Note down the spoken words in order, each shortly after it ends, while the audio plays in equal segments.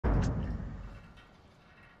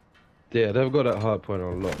Yeah, they've got that hard point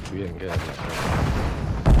on lock. We ain't getting that.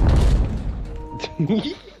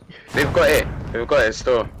 They've got it. They've got it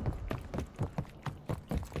still.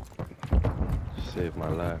 Saved my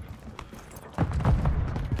life.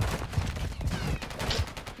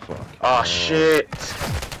 Fuck. Oh shit.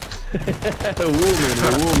 A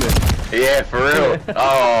woman. Yeah, for real.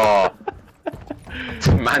 Oh.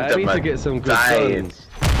 Man, I need to get some good guns.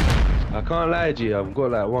 I can't lie to you, I've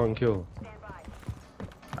got like 1 kill.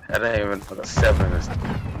 I don't even know the 7 is.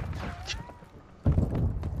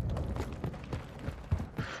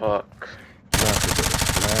 Fuck.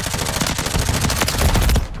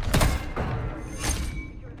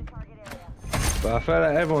 But I feel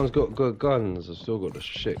like everyone's got good guns. I've still got the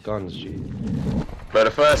shit guns, G. But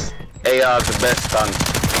the first AR is the best gun.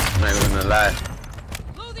 I'm not even gonna lie.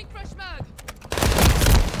 Loading fresh mag.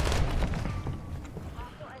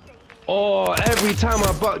 Oh, every time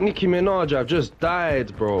I buck Nicki Minaj, I've just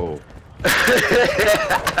died, bro.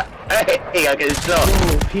 Hey, I get shot.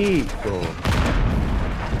 Oh, Pete, bro.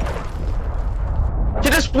 You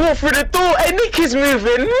just walked through the door. Hey, Nicki's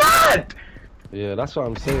moving mad. Yeah, that's what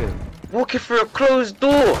I'm saying. Walking through a closed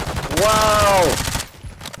door. Wow.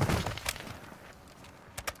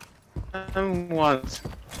 Once.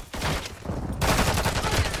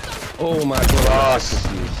 Oh my god, Oh, this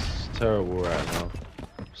is terrible right now.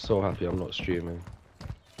 So happy I'm not streaming.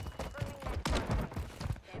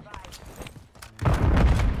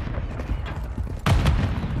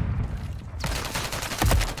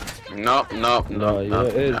 No. Yeah,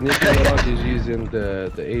 it is. Nicki Minaj is using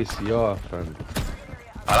the ACR, fam.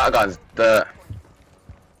 Oh, that gun's dirt.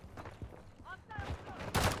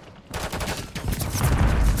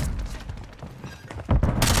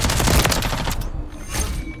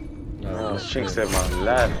 Nah, Chinks in my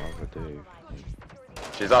lad. Dave.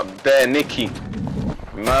 She's up there, Nicki.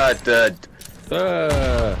 Murdered.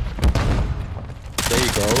 There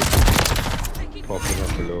you go. Popping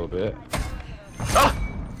up a little bit. Oh!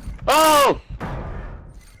 Oh!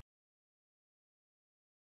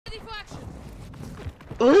 Ready for action.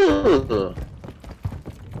 Ooh!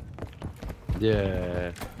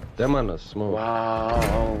 Yeah, them man are smoke.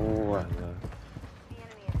 Wow!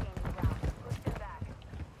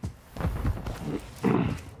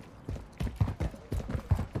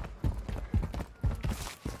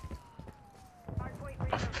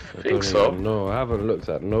 I think so. No, I haven't looked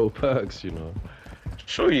at no perks, you know.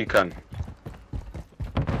 Sure you can.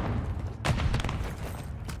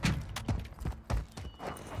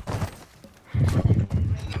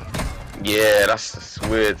 Yeah, that's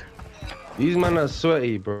weird. These men are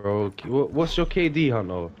sweaty, bro. What's your KD,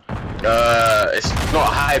 Hunter? It's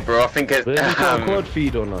not high, bro. I think it's But you got a quad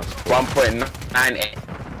feed on us. 1.98.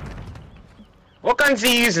 What guns are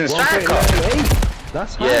you using? Striker? 1.98?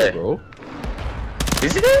 That's high, Yeah. bro.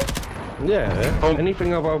 Is it? Yeah,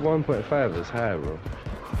 anything above 1.5 is high, bro.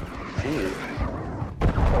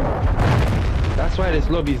 That's why this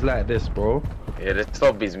lobby's like this, bro. Yeah, this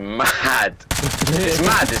lobby's mad. It's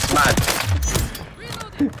mad, it's mad.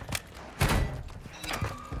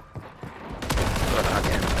 God, I'm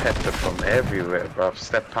getting peppered from everywhere, bro.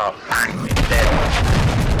 Step out, bang, you're dead.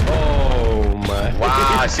 Oh my.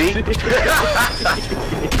 Wow, see?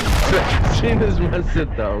 As soon as man said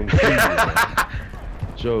that, I'm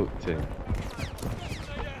joked him.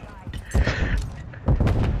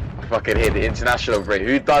 Fucking hit the international break.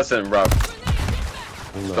 Who doesn't, bro? No.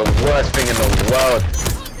 The worst thing in the world.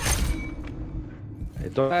 Hey,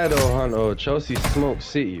 don't lie though, Hunter. Chelsea smoked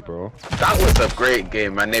City, bro. That was a great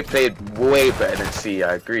game, man. They played way better than C,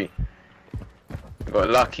 I agree. Got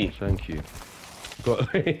lucky. Thank you.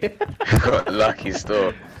 Got Got lucky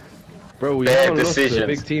still. bro, we Bad haven't lost to a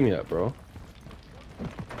decisions. big team yet, bro.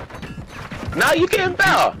 Now you're getting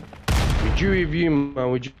better. We drew with you,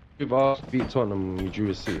 man. We drew with Arsenal, beat Tottenham, we drew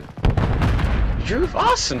with City. You drew with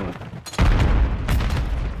Arsenal.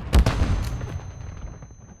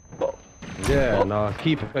 Yeah, nah,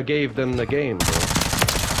 keeper gave them the game, bro.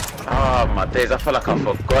 Oh my days, I feel like I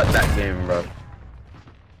forgot that game, bro.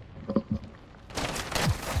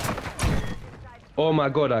 Oh my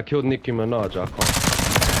god, I killed Nicki Minaj, I can't.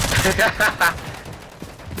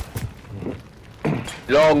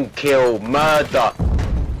 Long kill, murder.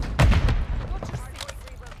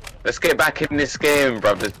 Let's get back in this game,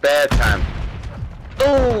 bro. It's bear time.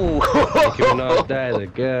 Ooh! Nicki Minaj died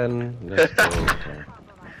again. Let's go.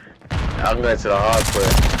 I'm going to the hard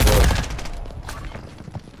point.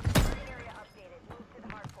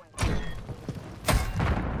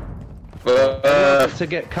 To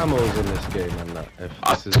get camos in this game and that. If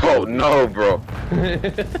I this is don't know, bro. I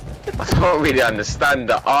don't really understand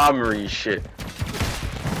the armory shit.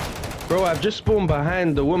 Bro, I've just spawned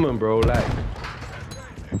behind the woman, bro. Like,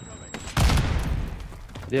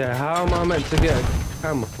 yeah, how am I meant to get a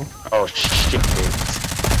camera? Oh shit.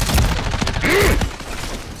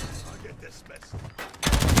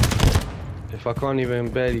 If I can't even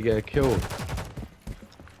barely get a kill. Yeah,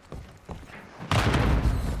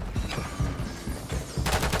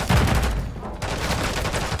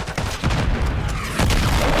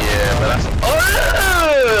 but that's.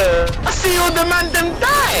 Oh! I see all the man them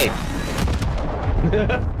die.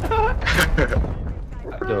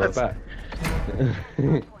 Go back.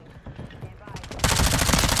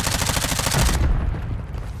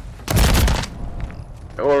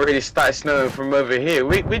 It already started snowing from over here.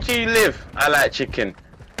 Where do you live? I like chicken.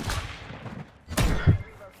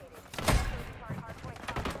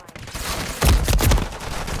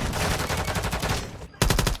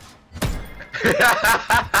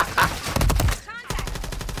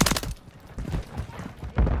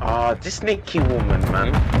 Oh, this Nikki woman,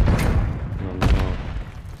 man. No.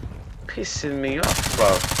 Pissing me off, bro.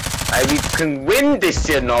 Like, we can win this,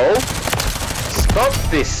 you know. Stop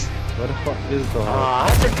this. Where the fuck is the Ah,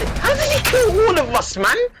 how did he kill all of us,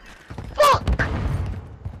 man? Fuck!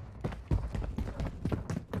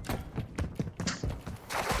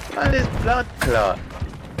 Man, this blood clot.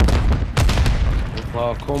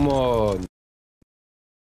 Oh, come on.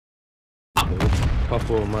 There's a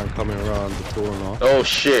couple of man coming around the corner. Oh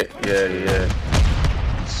shit, yeah.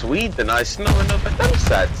 Sweden, I snowing over them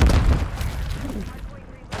sides.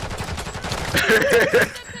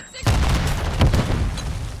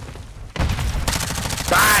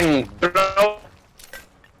 Bang, bro.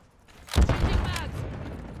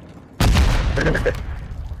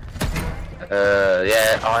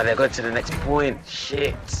 Yeah. Oh, they're going to the next point.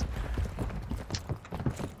 Shit.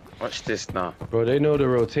 Watch this now. Bro, they know the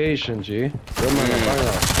rotation, G. Them man are bang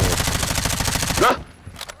out. No.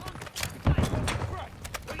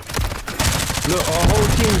 Look, our whole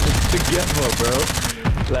team's just together, bro.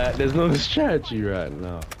 Like, there's no strategy right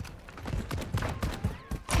now.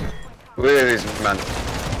 Where is man?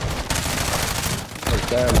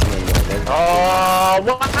 Damn, Oh,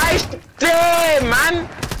 what is there, man?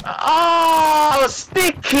 Oh,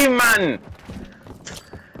 sticky, man.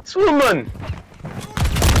 This woman.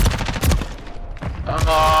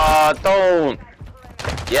 Oh, don't.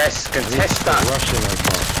 Yes, contest that. Rushing as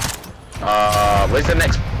well. Where's the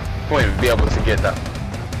next point? Be able to get that.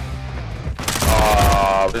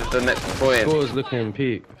 Where's the next point? Score's looking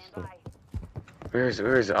peak. So. Where is it?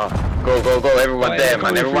 Oh, go, everyone there,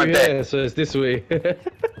 man, everyone there. Here, so it's this way. Shit,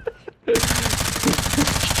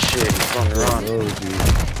 he's on the run. Oh, dude.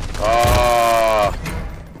 Oh.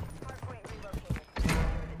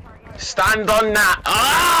 Stand on that.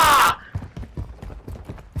 Ah!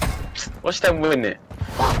 Watch them win it.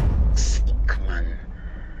 Fuck, sick, man.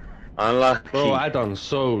 Unlucky. Bro, I done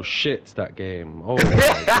so shit that game. Oh my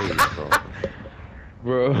days,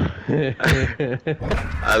 bro.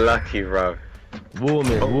 Unlucky, bro.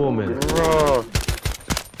 Warming. Bro.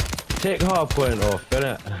 Take half point off,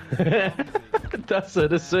 innit? That's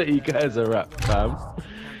what you guys are at, fam.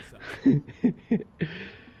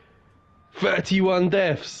 31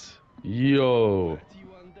 deaths. Yo.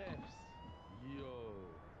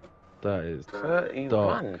 That is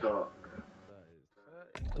 31. dark.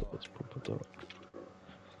 That's proper dark.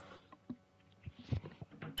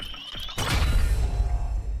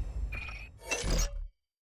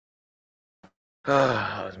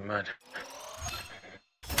 That was mad.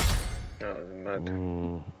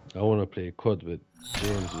 I want to play COD with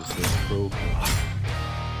James who says pro.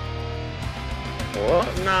 What?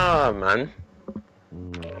 Nah, man.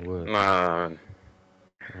 Word. Nah. I'm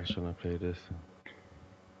trying to play this.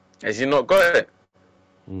 Has he not got it?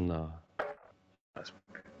 Nah.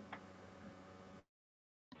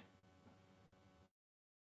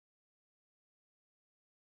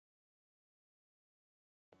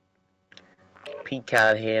 Peek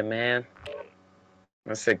out here, man.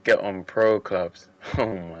 I said get on pro clubs. Oh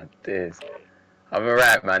my days. I'm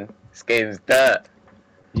alright, man. This game's dirt.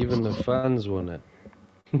 Even the fans want it.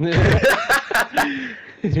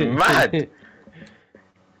 It's mad.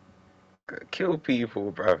 Kill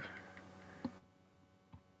people, bro.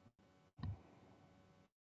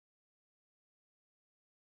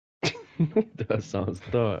 That sounds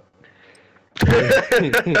dark.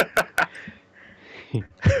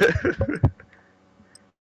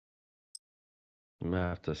 You might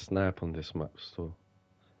have to snipe on this map still.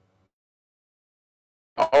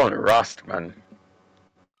 I want Rust, man.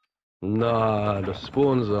 Nah, the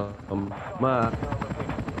spawns are mad.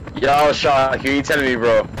 Yo, Shark, who you telling me,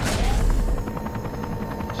 bro?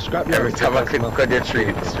 Scrap Every time I click on your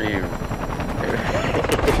stream.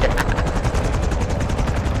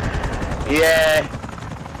 Yeah.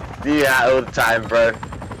 Do that all the time, bro.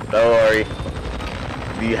 Don't worry.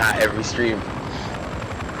 Do that every stream.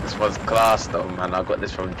 This one's class though, man. I got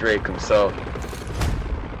this from Drake himself.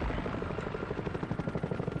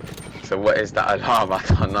 So what is that alarm? I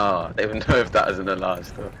don't know. I don't even know if that is an alarm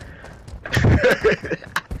still.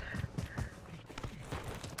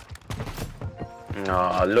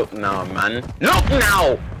 Oh, look now, man. Look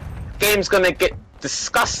now! Game's gonna get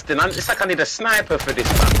disgusting. It's like I need a sniper for this,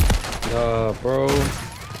 man. Bro.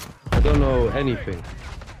 I don't know anything.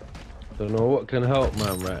 Don't know what can help,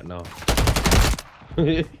 man, right now.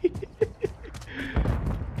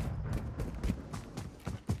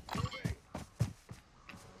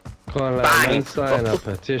 Can't let man sign a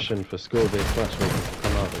petition for skill-based matchmaking to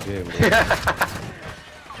come out of the game,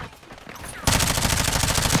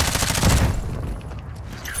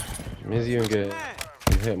 bro. Means you can get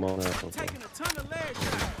hit more now.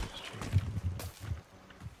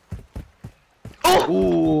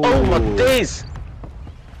 Oh! Oh my days!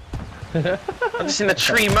 I'm just in a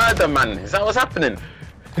tree murder, man. Is that what's happening?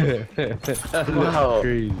 That Wow. looks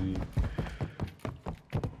crazy.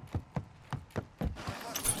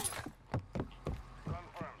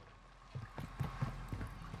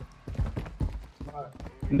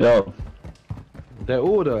 No. They're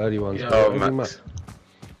all the early ones. Oh, every Max. map.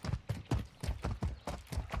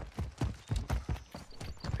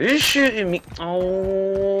 Who's shooting me?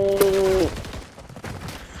 Oh.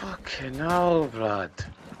 Fucking hell, blood.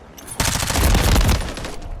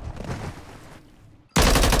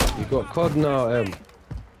 You got COD now, M.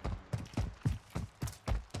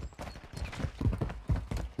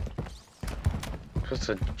 Just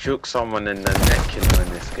to juke someone in the neck, you know, in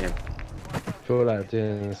this game. Feel like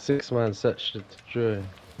doing a 6-man section to join.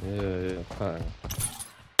 Yeah, fine.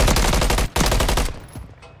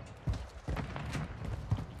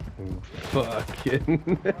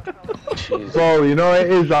 Fucking. Jesus. Bro, you know what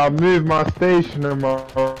it is? I'll move my station in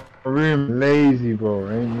my room. Lazy, bro.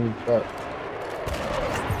 I ain't moved back.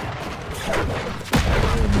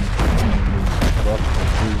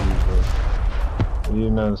 You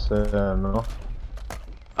know, say that, no?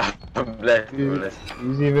 I'm blessed, I'm blessed.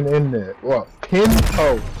 He's even in there. What?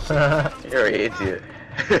 Pinto! You're an idiot.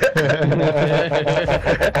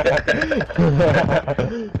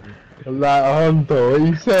 Like Hunter, what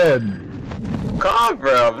you said? Come on,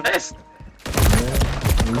 bro, I'm blessed.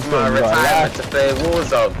 Come on, retirement to play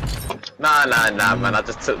Warzone. Nah, man. I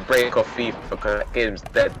just took a break off FIFA because that game's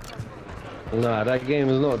dead. Nah, that game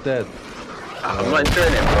is not dead. I'm not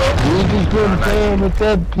doing it, bro. We just been playing with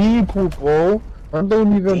dead people, bro. I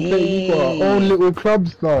don't even play. You got our own little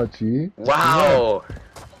clubs now, G. Wow.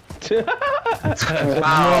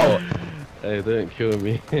 Wow. Hey, don't kill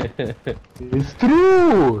me. It's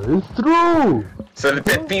true. It's true. So the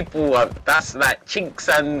dead people, that's like Chinks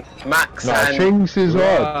and Max Nah, and... Chinks is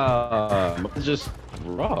hard. Raw. Just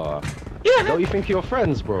raw. Yeah. Don't you think you're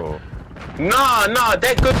friends, bro? No,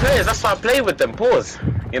 they're good players. That's why I play with them. Pause.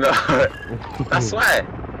 You know, that's why.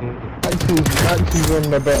 Max's on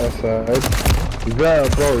the better side. He's better,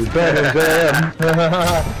 bro. He's better than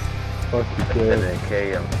JM. Fuck you, JM.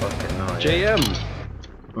 KM, fucking no. JM.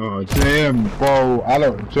 Oh, JM, bro. I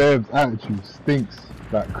don't. JM's attitude stinks.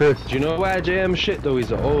 Like Chris. Do you know why JM shit though?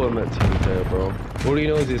 He's an ultimate team player, bro. All he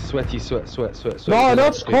knows is sweaty, sweat. No,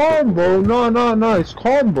 that's calm, bro. No, it's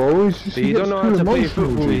calm, bro. It's just But you don't know how to play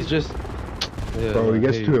football. G. He's just. Yeah, Bro, he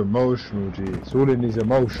gets hey. too emotional, G. It's all in his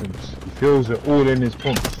emotions. He feels it all in his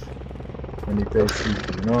pumps when he plays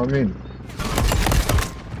FIFA, you know what I mean?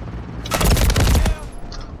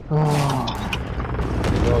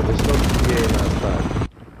 No, the smoked the game outside.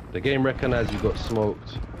 The game recognised you got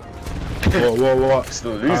smoked. What?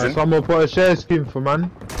 Still losing. Someone put a share scheme for man.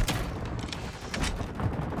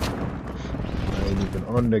 I ain't even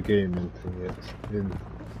on the gaming thing yet. In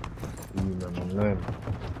online.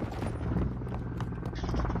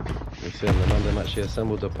 You're saying the man them actually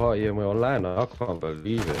assembled a party and we're online. I can't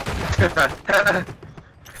believe it.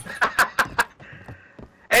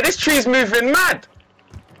 Hey, this tree's moving mad.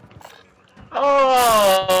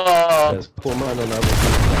 Oh. There's poor man on the other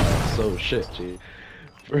side. So shit, G.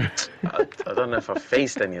 I don't know if I've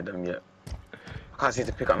faced any of them yet. I can't seem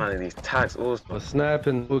to pick up none of these tags. I was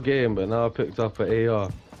sniping the whole game, but now I picked up an AR.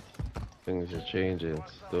 Things are changing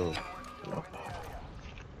still.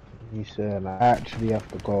 You said I actually have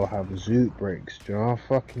to go have zoot breaks. Do you know how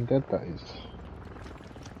fucking dead that is?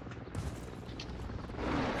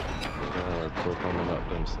 Still coming up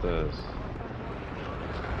them stairs.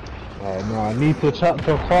 Oh no, I need to chat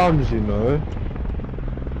to Farms, you know.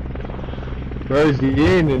 Where's the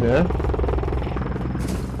in there? No,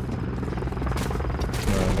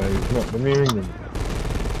 he's not. Let me ring him.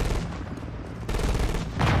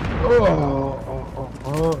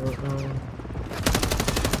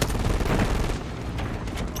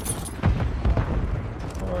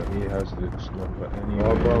 He has this number anyway.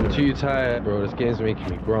 Oh, bro, I'm too tired, bro. This game's making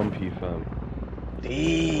me grumpy, fam.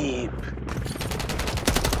 Deep.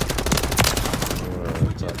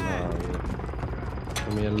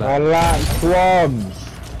 Give me a I light. like crumbs.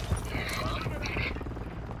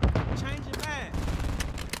 Change your mind.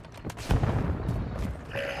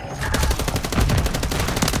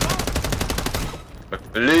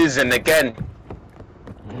 We're losing again.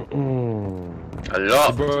 A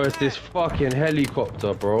lot. Bro, it's this fucking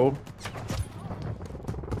helicopter, bro.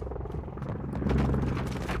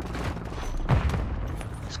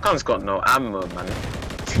 This gun's got no ammo, man.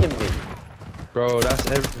 Timid. Bro, that's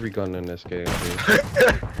every gun in this game, dude. You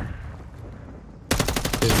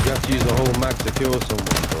have to use the whole mag to kill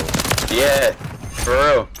someone, bro. Yeah, for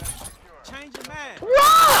real. Change your mind.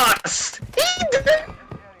 What? He did it.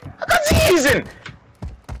 How comes he using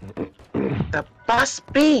the Bus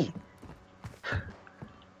B?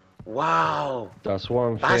 Wow. That's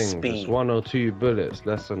one Must thing. be. Just 1 or 2 bullets,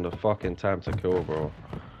 less than the fucking time to kill, bro.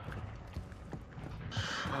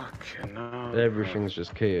 Fucking hell. Everything's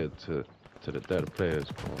just catered to the dead players,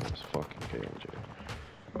 bro. in This fucking game, G.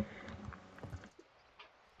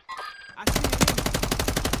 I see you.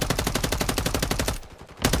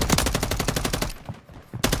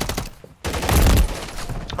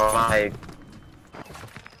 Oh my.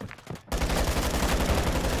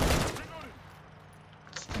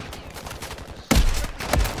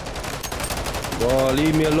 Bro,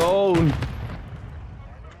 leave me alone.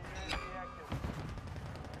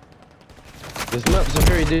 This map's a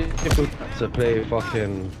very difficult to play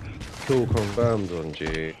fucking kill confirmed on,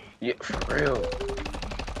 G. Yeah, for real.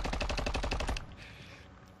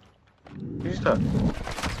 Who's that?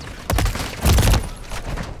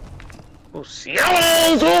 Oh, see,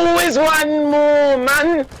 there's always one more,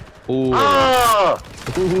 man. Ooh. Ah,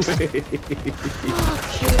 fucking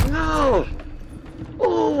hell.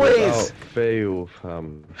 Always. Without fail,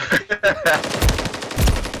 fam.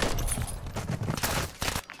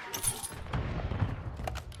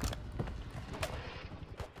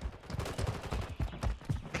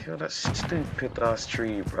 Kill that stupid ass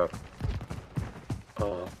tree, bro.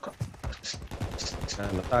 Oh, God.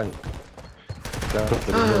 And the tank. Down to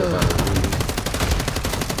the hill, man.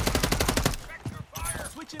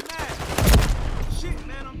 Switch your mind. Shit,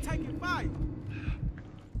 man, I'm taking fire.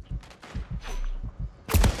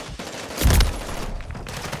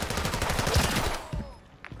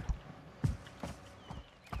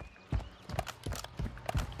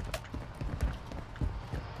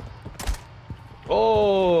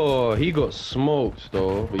 Oh, he got smoked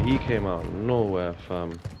though, but he came out of nowhere,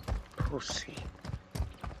 fam. Pussy.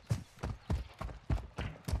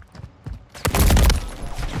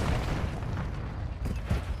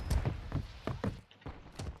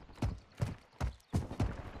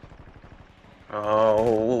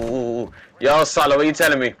 Oh, yo, Salah, what are you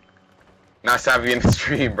telling me? Nice to have you in the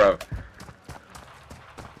stream, bro.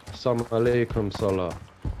 Assalamu alaikum, Salah.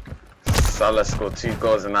 Salah scored 2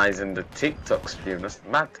 goals and now he's in the TikTok stream. That's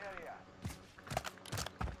mad.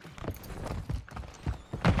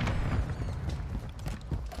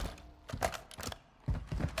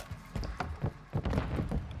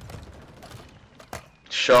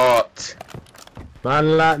 Shot.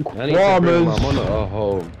 Man like I need to bring my crumbs. monitor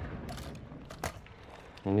home.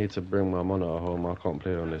 I need to bring my monitor home. I can't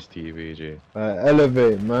play it on this TV, G.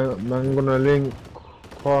 Elevate, man. Man gonna link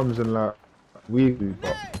crumbs and like weed,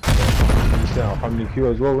 but you say how family Q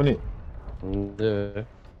as well, innit? Yeah.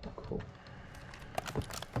 Cool.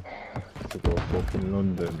 To go fucking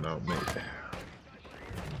London now, mate.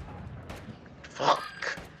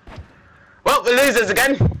 Fuck. Well, we're losers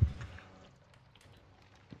again.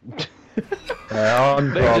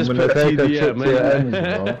 I'm They just gonna put take a TDM, trip to your ends, you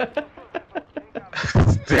man. know.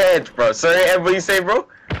 It's dead, bro. Sorry, everybody say, bro.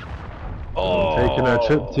 Oh. Taking a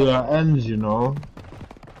trip to your ends, you know.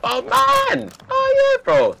 Oh man. Oh yeah,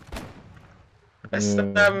 bro. That's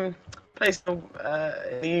Yeah. place in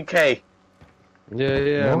the UK.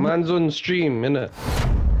 Yeah, What? man's on stream, innit?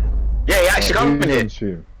 Yeah, he actually coming here.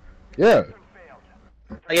 Stream. Yeah.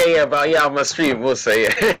 Yeah, but yeah, I'm on stream. We'll say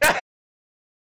it.